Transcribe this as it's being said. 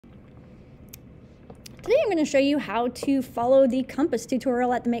Today I'm going to show you how to follow the compass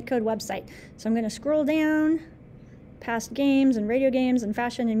tutorial at the MakeCode website. So I'm going to scroll down past games and radio games and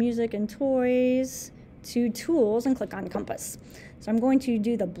fashion and music and toys to tools and click on compass. So I'm going to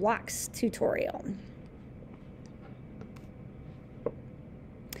do the blocks tutorial.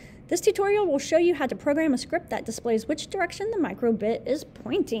 This tutorial will show you how to program a script that displays which direction the microbit is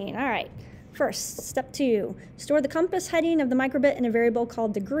pointing. All right. First, step 2, store the compass heading of the microbit in a variable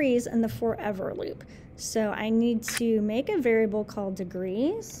called degrees in the forever loop. So I need to make a variable called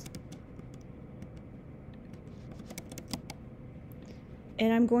degrees.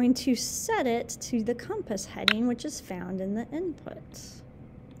 And I'm going to set it to the compass heading, which is found in the input.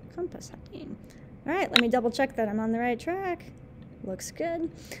 Compass heading. All right, let me double check that I'm on the right track. Looks good.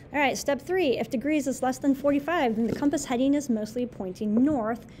 All right, step 3, if degrees is less than 45, then the compass heading is mostly pointing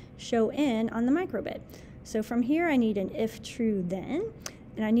north, show in on the microbit. So from here, I need an if true then,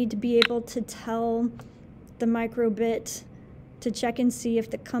 and I need to be able to tell the microbit to check and see if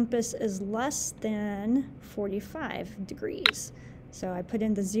the compass is less than 45 degrees. So I put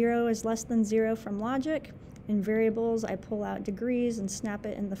in the 0 is less than 0 from logic. In variables, I pull out degrees and snap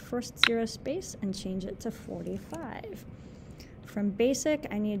it in the first 0 space and change it to 45. From basic,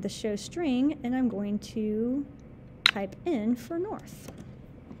 I need the show string, and I'm going to type in for north.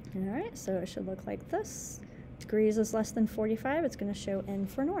 All right, so it should look like this. Degrees is less than 45, it's going to show in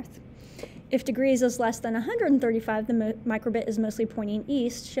for north. If degrees is less than 135, the microbit is mostly pointing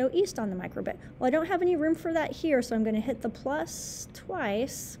east, show east on the microbit. Well, I don't have any room for that here, so I'm going to hit the plus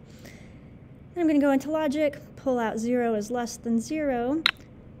twice. Then I'm going to go into logic, pull out 0 is less than 0.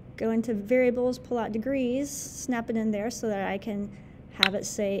 Go into variables, pull out degrees, snap it in there so that I can have it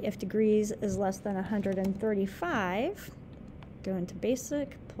say if degrees is less than 135. Go into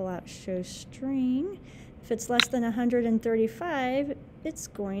basic, pull out show string. If it's less than 135, it's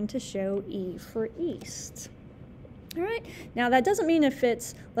going to show E for east. All right, now that doesn't mean if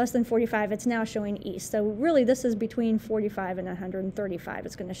it's less than 45, it's now showing east. So really this is between 45 and 135,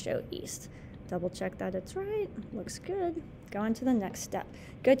 it's going to show east. Double check that it's right, looks good. Go on to the next step.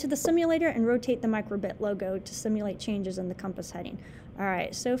 Go to the simulator and rotate the microbit logo to simulate changes in the compass heading. All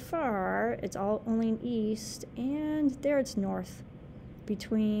right, so far it's all only in east, and there it's north.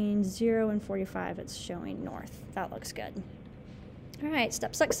 Between 0 and 45, it's showing north. That looks good. All right,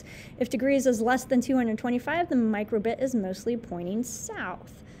 step 6. If degrees is less than 225, the microbit is mostly pointing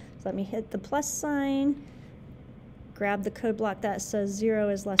south. So let me hit the plus sign. Grab the code block that says 0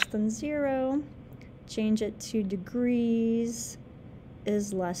 is less than 0, change it to degrees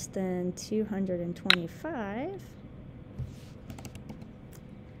is less than 225,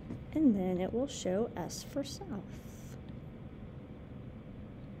 and then it will show S for south.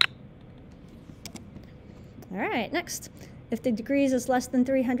 All right, next. If the degrees is less than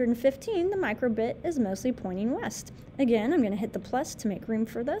 315, the microbit is mostly pointing west. Again, I'm going to hit the plus to make room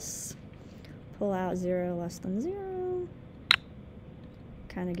for this. Pull out 0 less than 0.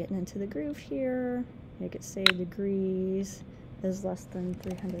 Kind of getting into the groove here. Make it say degrees is less than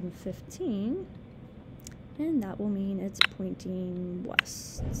 315, and that will mean it's pointing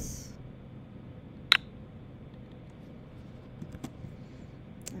west.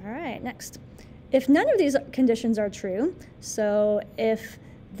 All right, next. If none of these conditions are true, so if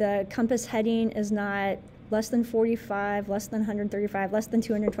the compass heading is not less than 45, less than 135, less than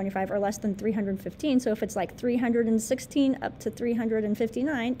 225, or less than 315. So if it's like 316 up to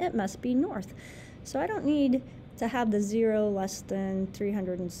 359, it must be north. So I don't need to have the 0 less than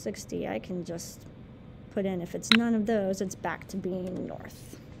 360. I can just put in, if it's none of those, it's back to being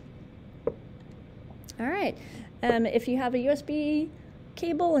north. All right. If you have a USB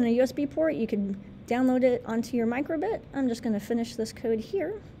cable and a USB port, you can download it onto your microbit. I'm just going to finish this code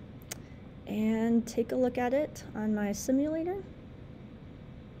here and take a look at it on my simulator.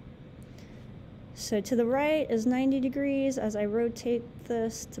 So to the right is 90 degrees. As I rotate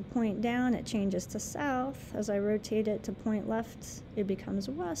this to point down, it changes to south. As I rotate it to point left, it becomes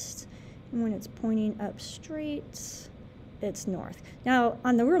west. And when it's pointing up straight, it's north. Now,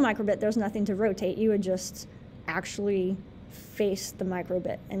 on the real microbit, there's nothing to rotate. You would just actually face the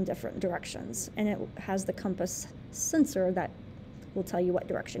microbit in different directions. And it has the compass sensor that will tell you what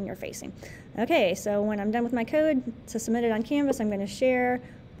direction you're facing. Okay, so when I'm done with my code, to submit it on Canvas, I'm going to share,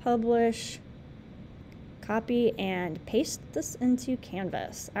 publish, copy, and paste this into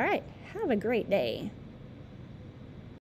Canvas. All right, have a great day.